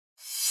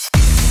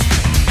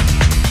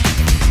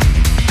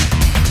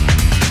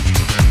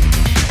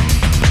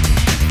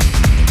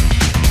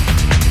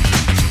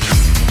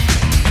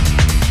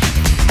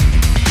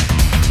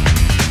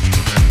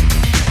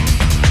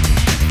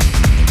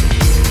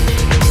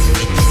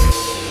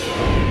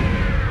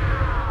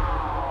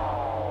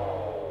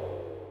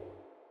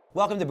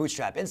Welcome to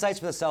Bootstrap, Insights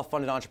for the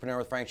Self-Funded Entrepreneur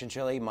with Frank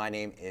Cianciulli. My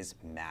name is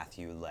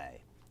Matthew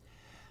Lay.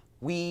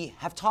 We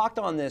have talked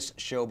on this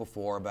show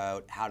before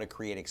about how to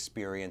create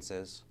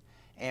experiences,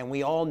 and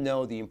we all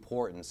know the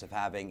importance of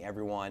having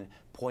everyone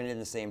pointed in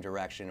the same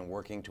direction and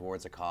working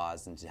towards a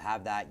cause, and to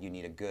have that, you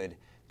need a good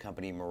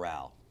company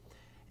morale.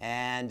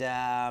 And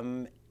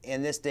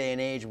in this day and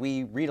age,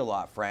 we read a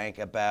lot, Frank,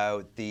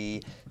 about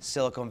the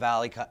Silicon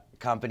Valley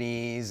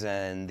companies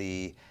and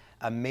the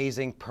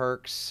amazing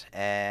perks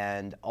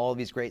and all of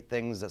these great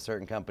things that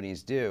certain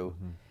companies do.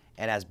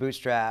 And as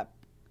bootstrap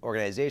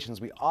organizations,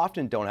 we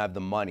often don't have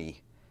the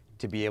money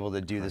to be able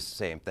to do the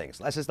same things.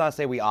 Let's just not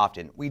say we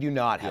do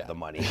not have the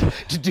money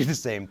to do the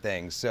same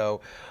things. So,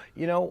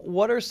 you know,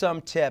 what are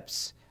some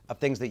tips of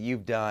things that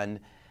you've done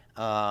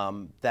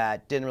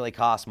that didn't really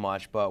cost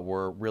much but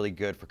were really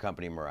good for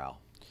company morale?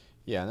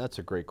 Yeah, and that's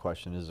a great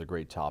question. This is a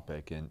great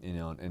topic, and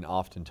and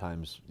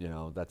oftentimes,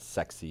 that's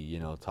sexy.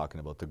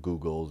 Talking about the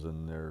Googles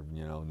and their,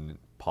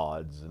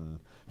 pods and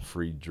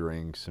free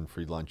drinks and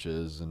free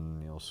lunches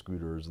and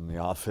scooters in the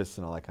office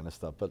and all that kind of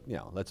stuff. But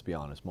let's be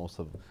honest,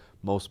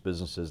 most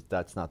businesses,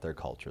 that's not their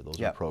culture. Those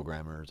are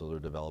programmers, those are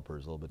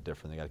developers, a little bit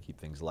different. They got to keep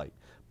things light.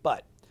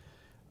 But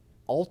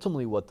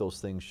ultimately, what those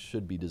things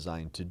should be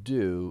designed to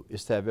do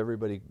is to have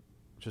everybody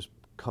just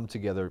come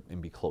together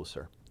and be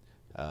closer.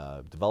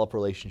 Develop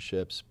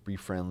relationships, be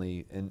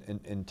friendly,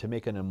 and to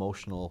make an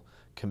emotional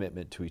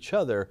commitment to each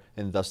other,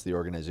 and thus the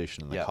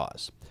organization and the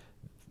cause.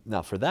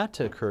 Now, for that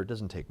to occur, it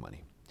doesn't take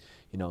money.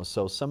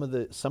 So some of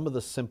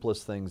the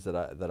simplest things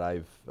that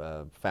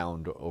I've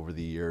found over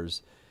the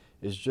years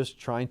is just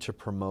trying to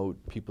promote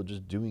people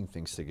just doing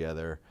things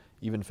together,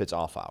 even if it's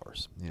off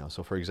hours.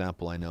 So for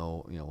example, I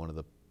know one of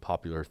the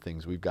popular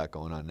things we've got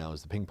going on now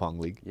is the ping pong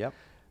league. Yep.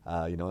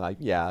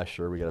 Yeah,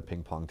 sure, we got a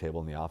ping pong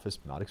table in the office,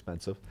 not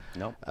expensive.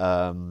 Nope.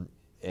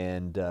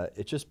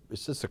 It's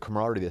just a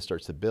camaraderie that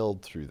starts to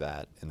build through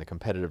that, and the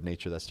competitive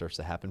nature that starts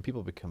to happen.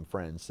 People become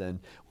friends, and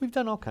we've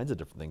done all kinds of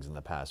different things in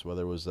the past,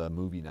 whether it was a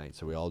movie night,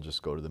 so we all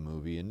just go to the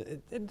movie, and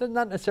it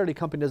not necessarily,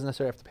 company doesn't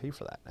necessarily have to pay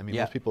for that. I mean,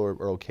 most people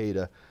are okay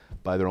to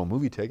buy their own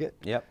movie ticket.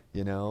 Yep.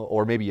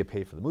 Or maybe you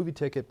pay for the movie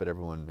ticket, but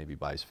everyone maybe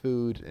buys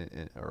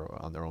food or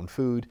on their own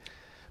food.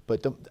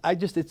 But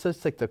it's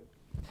just like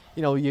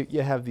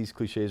you have these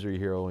cliches where you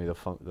hear only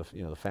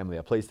the family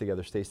that plays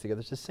together stays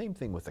together. It's the same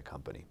thing with the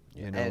company.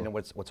 And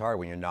what's hard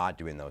when you're not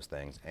doing those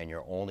things and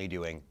you're only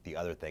doing the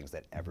other things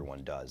that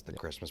everyone does, the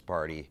Christmas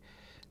party,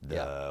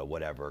 the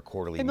whatever,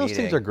 quarterly meeting. And those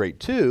things are great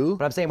too.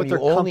 But I'm saying when they're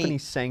you only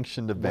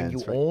company-sanctioned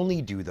events. When you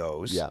only do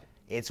those,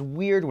 it's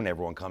weird when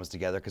everyone comes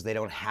together because they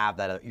don't have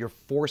that. You're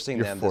forcing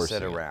them to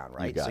sit around,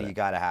 right? So you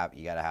gotta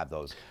have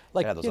those.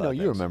 Like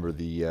you remember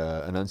the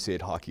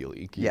Enunciate Hockey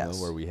League,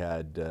 where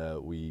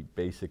we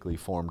basically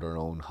formed our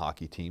own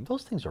hockey team.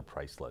 Those things are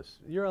priceless.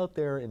 You're out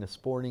there in a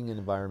sporting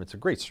environment. It's a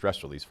great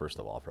stress release, first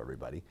of all, for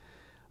everybody.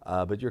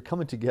 But you're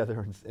coming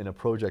together in a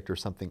project or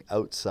something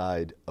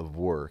outside of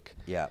work.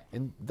 Yeah.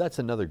 And that's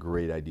another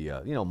great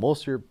idea.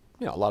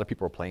 A lot of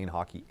people are playing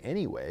hockey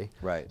anyway.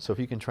 Right. So if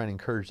you can try and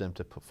encourage them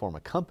to form a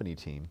company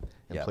team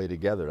and play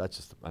together, that's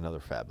just another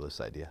fabulous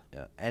idea.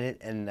 Yeah. And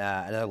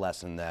another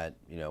lesson that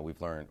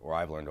we've learned, or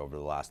I've learned over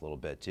the last little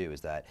bit too,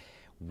 is that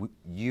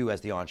you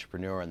as the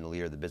entrepreneur and the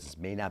leader of the business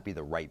may not be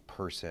the right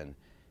person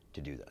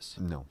to do this.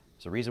 No.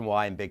 It's the reason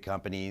why in big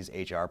companies,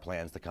 HR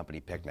plans the company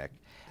picnic.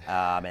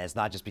 And it's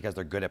not just because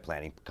they're good at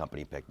planning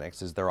company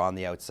picnics, is they're on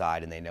the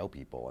outside and they know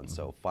people. And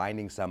so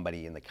finding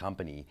somebody in the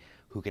company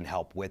who can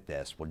help with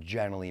this will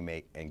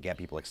generally get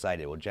people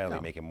excited, will generally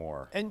make it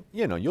more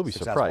you'll be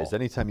successful. Surprised.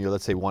 Anytime you,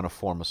 let's say, want to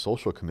form a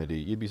social committee,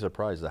 you'd be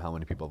surprised at how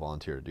many people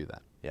volunteer to do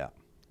that. Yeah.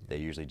 They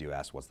usually do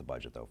ask what's the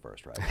budget though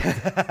first, right?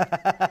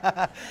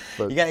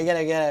 you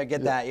gotta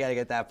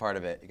get that part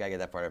of it. You gotta get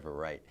that part of it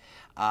right.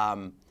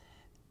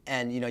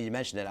 And you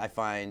mentioned it. I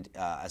find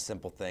a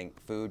simple thing: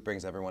 food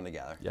brings everyone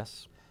together.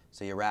 Yes.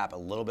 So you wrap a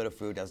little bit of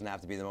food, doesn't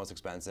have to be the most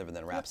expensive, and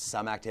then wrap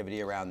some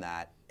activity around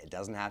that. It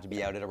doesn't have to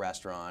be out at a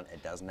restaurant.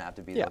 It doesn't have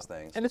to be those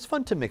things. And it's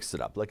fun to mix it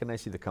up. Like, and I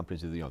see the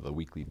companies do the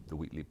weekly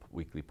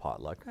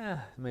potluck.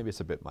 Maybe it's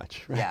a bit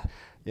much. Right?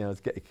 Yeah.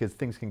 Because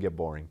things can get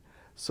boring.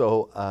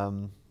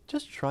 So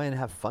just try and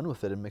have fun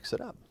with it and mix it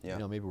up. Yeah.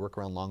 Maybe work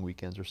around long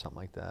weekends or something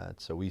like that.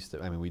 So we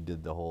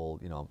did the whole,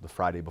 the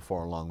Friday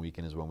before a long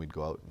weekend is when we'd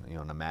go out,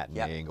 on a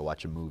matinee and go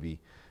watch a movie.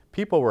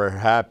 People were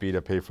happy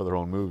to pay for their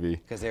own movie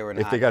because they were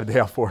if they got a day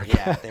off work.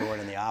 Yeah, if they weren't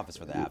in the office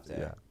for the half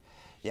day.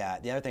 Yeah.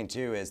 The other thing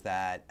too is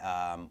that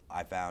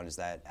I found is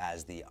that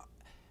as the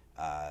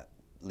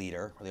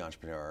leader or the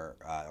entrepreneur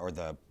or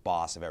the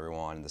boss of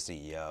everyone, and the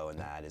CEO, and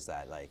that is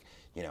that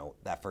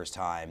that first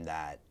time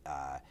that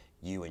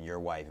you and your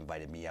wife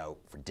invited me out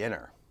for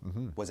dinner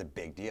was a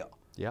big deal.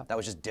 Yeah. That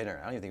was just dinner.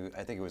 I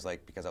think it was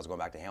like because I was going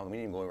back to Hamilton. We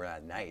didn't even go anywhere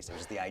that nice. It was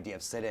just the idea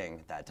of sitting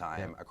at that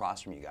time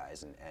across from you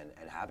guys and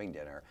having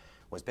dinner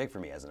was big for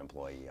me as an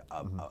employee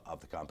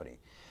of the company.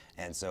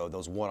 And so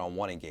those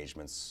one-on-one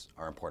engagements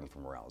are important for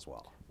morale as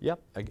well.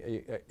 Yep.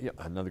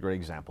 Another great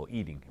example,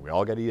 eating. We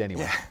all got to eat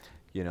anyway.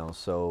 You know,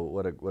 so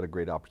what a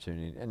great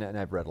opportunity, and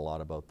I've read a lot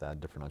about that.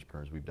 Different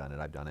entrepreneurs, we've done it.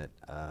 I've done it.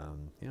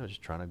 You know,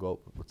 just trying to go out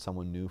with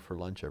someone new for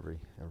lunch every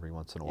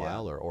once in a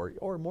while,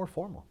 or more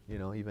formal. You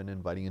know, even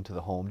inviting into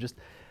the home. Just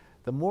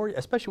the more,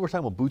 especially we're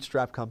talking about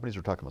bootstrap companies,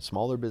 we're talking about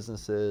smaller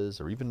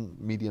businesses, or even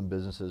medium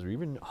businesses, or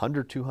even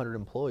 100, 200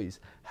 employees.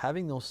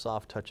 Having those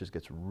soft touches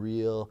gets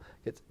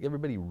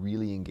everybody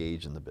really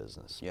engaged in the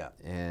business. Yeah.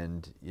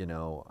 And you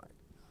know,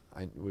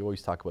 we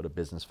always talk about a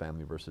business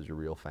family versus your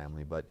real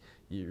family, but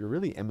you're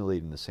really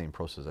emulating the same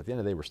process. At the end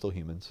of the day, we're still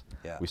humans.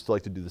 Yeah. We still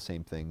like to do the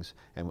same things,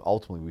 and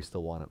ultimately, we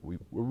still want to.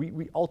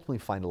 We ultimately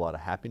find a lot of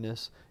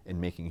happiness in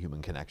making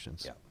human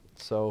connections. Yeah.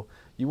 So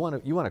you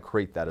want to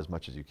create that as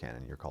much as you can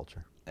in your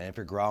culture. And if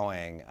you're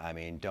growing, I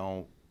mean,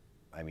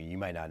 you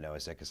might not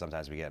notice it because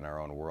sometimes we get in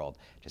our own world,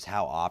 just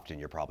how often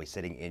you're probably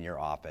sitting in your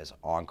office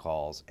on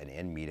calls and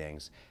in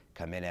meetings,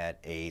 come in at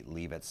 8,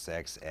 leave at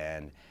 6,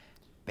 and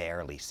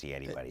barely see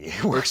anybody.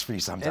 It works for you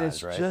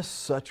sometimes, right? And it's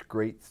just such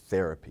great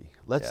therapy.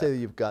 Let's say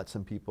you've got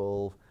some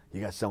people,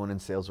 you got someone in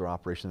sales or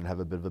operations that have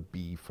a bit of a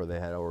beef, or they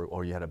had,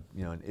 or you had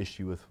an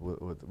issue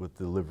with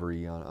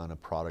delivery on a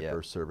product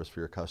or service for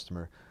your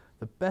customer.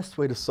 The best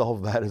way to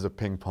solve that is a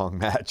ping pong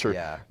match,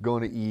 or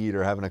going to eat,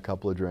 or having a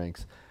couple of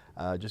drinks.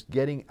 Just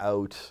getting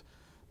out,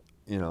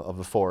 of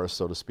the forest,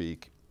 so to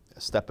speak,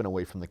 stepping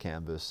away from the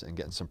canvas and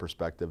getting some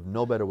perspective.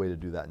 No better way to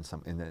do that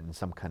in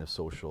some kind of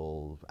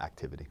social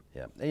activity.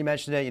 Yeah, and you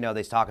mentioned it.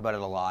 They talk about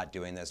it a lot.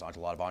 Doing this on a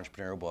lot of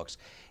entrepreneurial books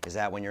is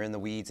that when you're in the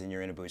weeds and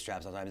you're in a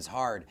bootstrap, sometimes it's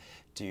hard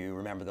to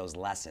remember those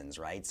lessons,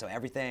 right? So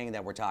everything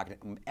that we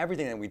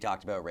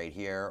talked about right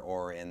here,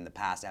 or in the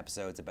past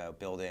episodes about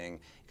building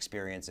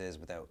experiences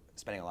without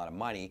spending a lot of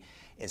money,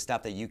 is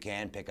stuff that you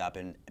can pick up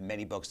in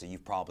many books that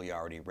you've probably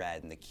already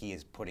read. And the key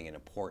is putting an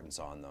importance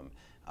on them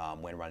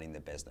when running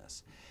the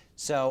business.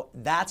 So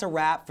that's a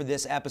wrap for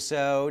this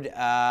episode.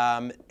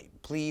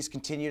 Please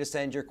continue to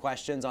send your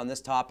questions on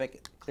this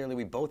topic. Clearly,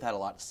 we both had a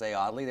lot to say,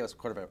 oddly. That was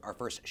kind of our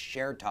first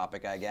shared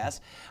topic, I guess.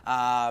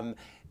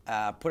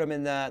 Put them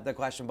in the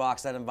question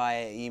box, send them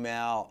via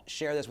email.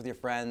 Share this with your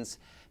friends,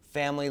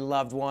 family,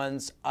 loved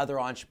ones, other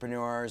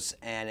entrepreneurs.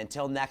 And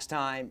until next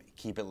time,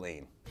 keep it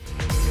lean.